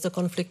there is the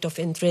conflict of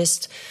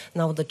interest.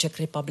 Now the Czech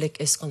Republic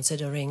is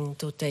considering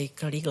to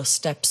take legal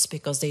steps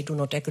because they do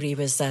not agree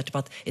with that,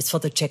 but it's for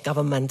the Czech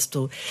government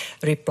to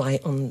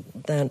reply on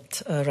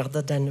that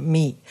rather than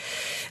me.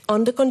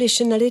 On the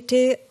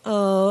conditionality,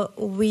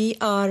 we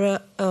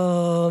are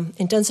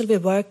intensively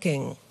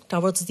working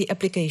towards the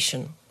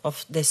application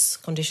of this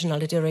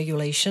conditionality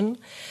regulation.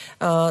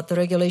 The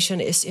regulation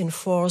is in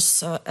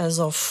force as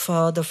of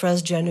the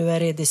 1st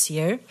January this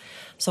year.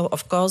 So,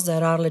 of course,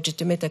 there are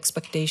legitimate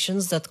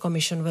expectations that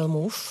Commission will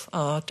move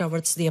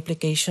towards the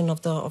application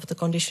of the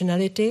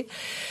conditionality.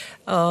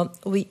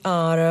 We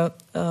are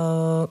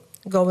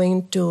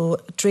going to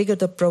trigger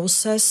the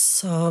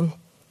process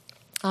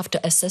after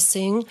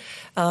assessing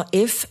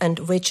if and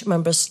which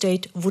member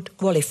state would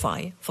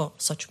qualify for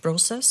such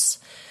process,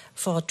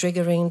 for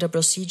triggering the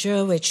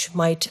procedure, which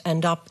might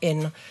end up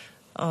in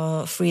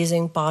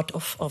freezing part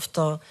of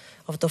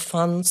the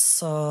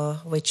funds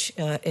which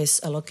is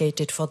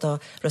allocated for the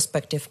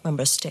respective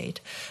member state.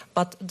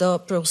 But the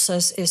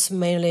process is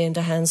mainly in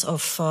the hands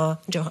of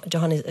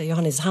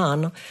Johannes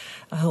Hahn,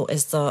 who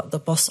is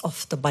the boss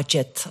of the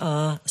budget.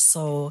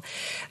 So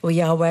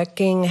we are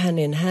working hand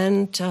in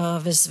hand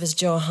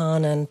with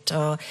Johan, and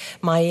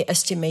my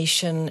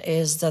estimation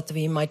is that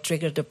we might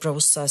trigger the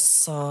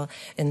process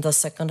in the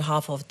second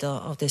half of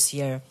this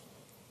year.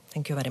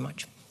 Thank you very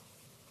much.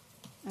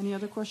 Any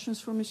other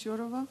questions for Ms.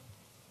 Jourová?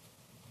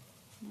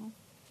 No?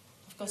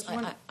 Of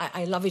course,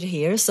 I love it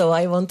here, so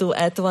I want to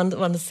add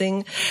one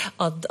thing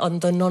on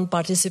the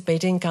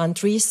non-participating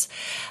countries,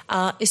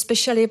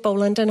 especially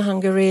Poland and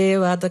Hungary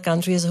were the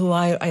countries who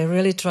I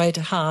really tried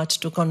hard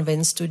to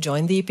convince to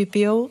join the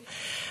EPPO.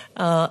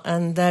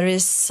 And there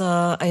is,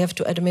 I have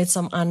to admit,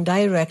 some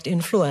indirect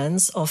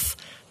influence of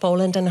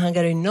Poland and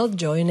Hungary not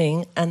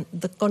joining and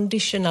the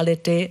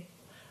conditionality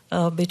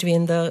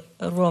between the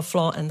rule of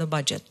law and the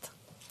budget.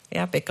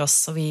 Yeah,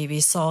 because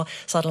we saw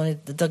suddenly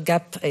the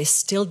gap is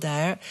still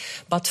there.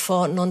 But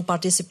for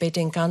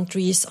non-participating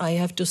countries, I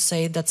have to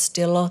say that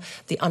still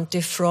the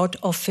anti-fraud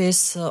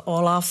office,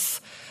 OLAF,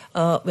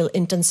 will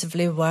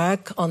intensively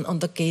work on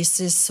the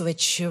cases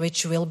which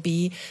will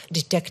be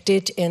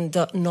detected in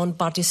the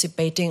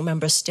non-participating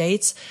member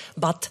states.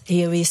 But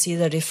here we see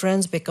the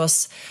difference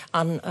because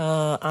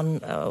while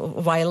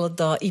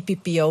the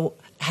EPPO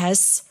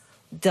has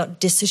the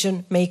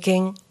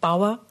decision-making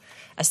power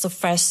as the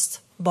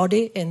first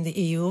body in the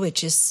EU,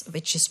 which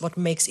is what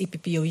makes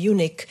EPPO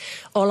unique,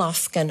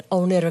 OLAF can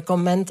only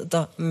recommend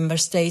the member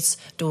states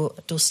to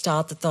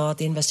start the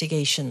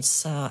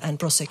investigations and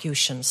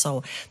prosecution.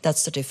 So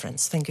that's the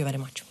difference. Thank you very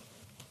much.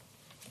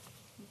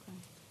 Okay.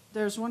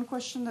 There's one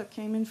question that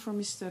came in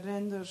from Mr.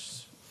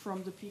 Reynders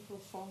from the people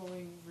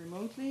following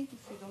remotely,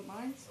 if you don't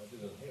mind. I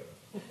didn't hear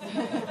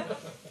it.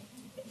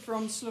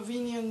 From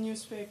Slovenian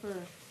newspaper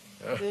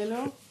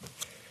Delo.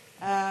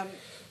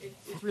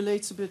 It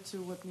relates a bit to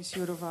what Ms.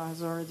 Jourová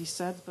has already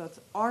said, but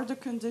are the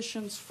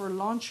conditions for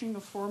launching a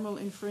formal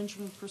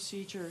infringement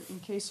procedure in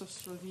case of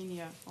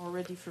Slovenia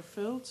already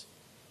fulfilled?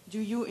 Do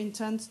you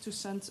intend to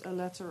send a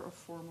letter of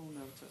formal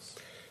notice?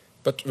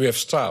 But we have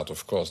started,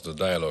 of course, the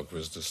dialogue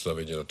with the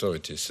Slovenian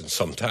authorities in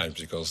some time,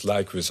 because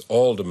like with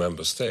all the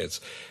member states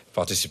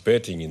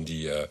participating in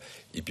the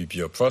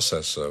EPPO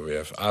process, we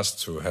have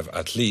asked to have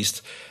at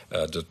least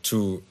the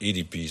 2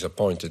 EDPs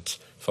appointed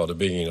for the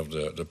beginning of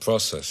the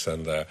process.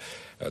 And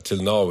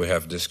till now we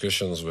have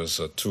discussions with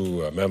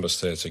 2 member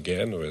states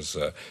again, with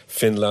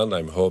Finland.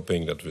 I'm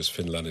hoping that with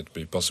Finland it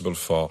will be possible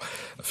for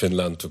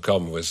Finland to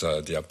come with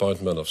the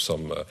appointment of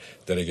some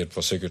delegate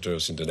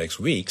prosecutors in the next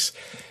weeks.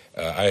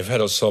 I've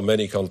had also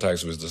many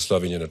contacts with the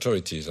Slovenian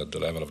authorities at the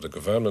level of the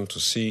government to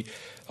see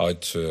how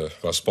it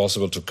was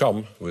possible to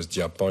come with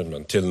the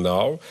appointment. Till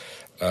now,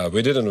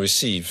 we didn't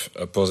receive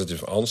a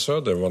positive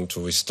answer. They want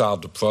to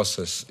restart the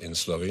process in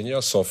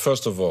Slovenia. So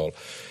first of all,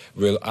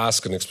 we'll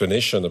ask an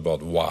explanation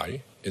about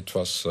why it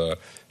was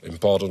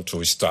important to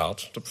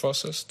restart the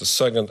process. The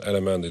second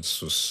element is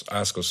to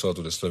ask also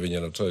to the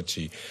Slovenian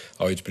authority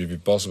how it will be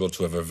possible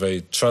to have a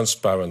very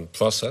transparent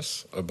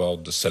process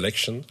about the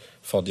selection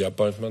for the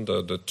appointment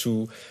of the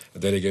 2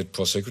 delegate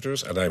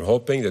prosecutors, and I'm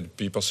hoping that it will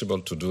be possible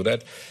to do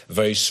that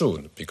very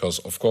soon, because,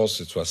 of course,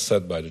 it was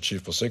said by the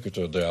Chief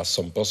Prosecutor, there are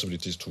some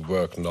possibilities to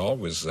work now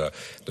with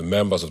the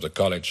members of the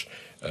college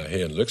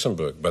here in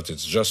Luxembourg, but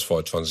it's just for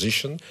a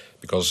transition,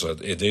 because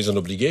it is an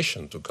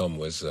obligation to come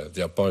with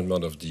the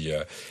appointment of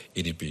the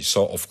EDP.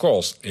 So, of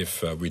course,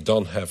 if we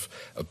don't have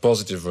a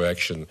positive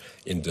reaction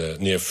in the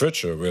near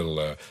future,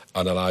 we'll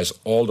analyze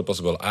all the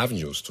possible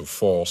avenues to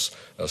force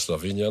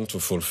Slovenian to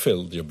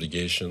fulfill the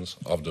obligations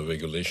of the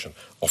regulation.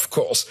 Of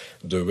course,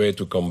 the way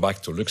to come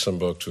back to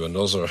Luxembourg to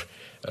another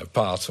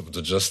part of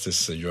the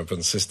justice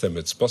European system,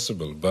 it's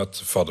possible. But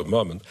for the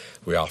moment,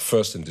 we are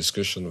first in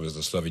discussion with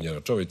the Slovenian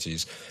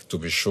authorities to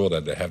be sure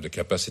that they have the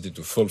capacity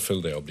to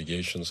fulfill their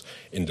obligations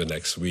in the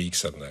next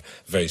weeks and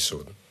very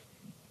soon.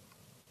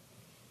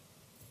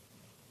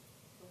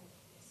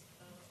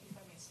 If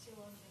I may, still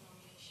on the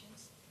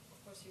nominations,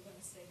 of course you're going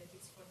to say that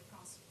it's for the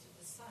Council to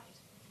decide.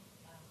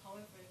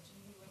 However, do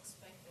you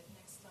expect that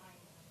next time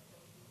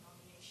there will be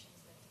nominations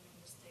that the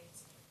Member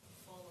States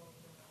follow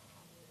the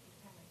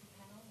independent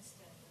panel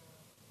instead of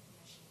the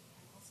national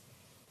panels?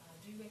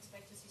 Do you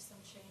expect to see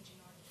some change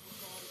in order to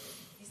avoid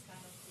this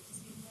kind of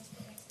criticism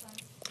for next time?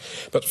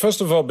 But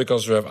first of all,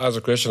 because you have asked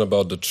a question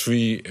about the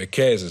 3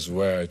 cases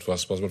where it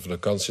was possible for the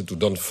Council to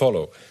don't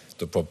follow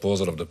the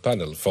proposal of the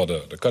panel for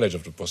the College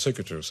of the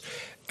Prosecutors.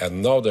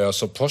 And now there are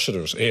some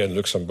procedures here in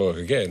Luxembourg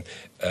again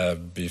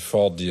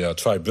before the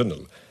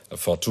tribunal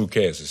for 2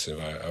 cases, if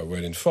I are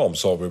well informed.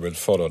 So we will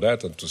follow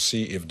that and to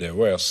see if there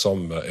were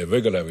some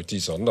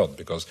irregularities or not,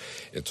 because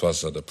it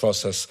was the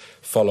process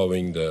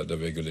following the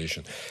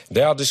regulation.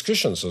 There are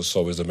discussions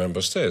also with the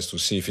member states to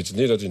see if it's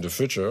needed in the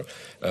future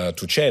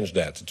to change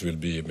that. It will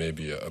be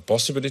maybe a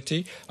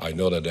possibility. I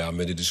know that there are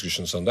many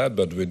discussions on that,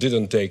 but we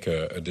didn't take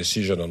a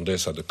decision on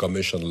this at the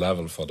Commission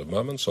level for the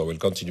moment, so we'll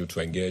continue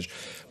to engage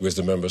with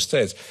the member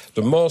states.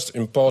 The most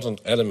important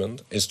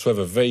element is to have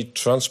a very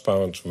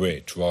transparent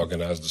way to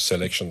organize the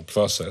selection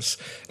process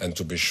and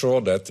to be sure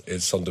that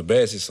it's on the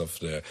basis of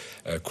the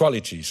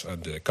qualities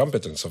and the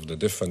competence of the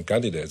different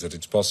candidates that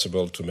it's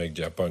possible to make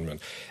the appointment.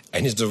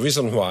 And it's the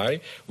reason why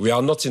we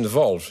are not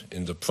involved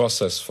in the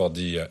process for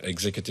the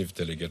executive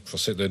delegate,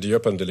 the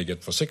European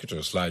delegate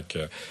prosecutors, like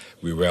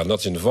we were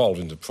not involved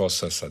in the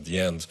process at the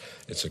end.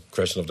 It's a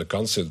question of the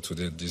Council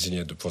to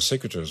designate the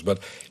prosecutors. But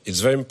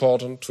it's very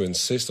important to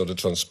insist on the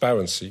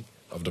transparency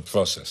of the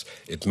process.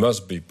 It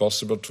must be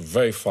possible to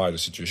verify the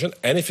situation,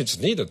 and if it's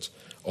needed,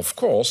 of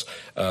course,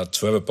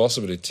 to have a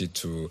possibility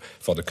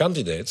for the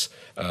candidates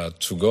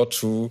to go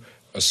to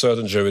a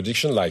certain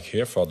jurisdiction, like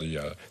here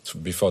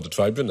before the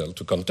tribunal,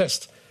 to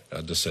contest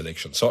the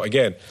selection. So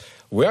again,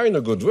 we are in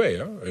a good way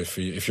if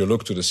you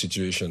look to the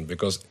situation,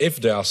 because if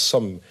there are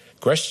some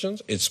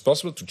questions, it's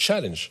possible to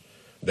challenge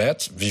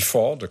that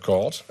before the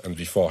court and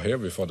before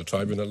the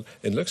tribunal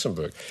in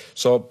Luxembourg.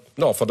 So,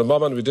 no, for the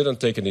moment we didn't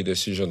take any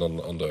decision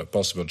on the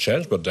possible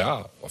change, but there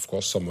are, of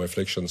course, some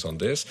reflections on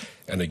this.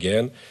 And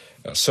again,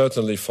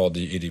 certainly for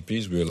the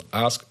EDPs, we will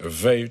ask a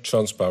very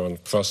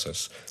transparent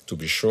process to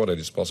be sure that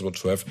it's possible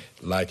to have,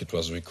 like it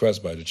was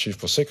requested by the Chief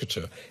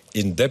Prosecutor,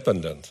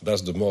 independent,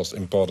 that's the most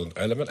important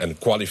element, and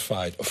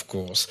qualified, of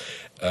course,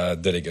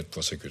 delegate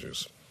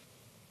prosecutors.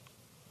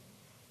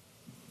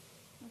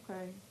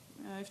 Okay.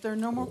 If there are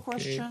no more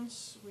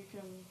questions, we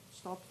can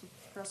stop the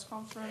press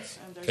conference,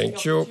 and there's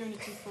Thank the you.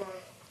 opportunity for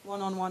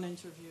one-on-one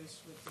interviews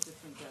with the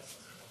different guests.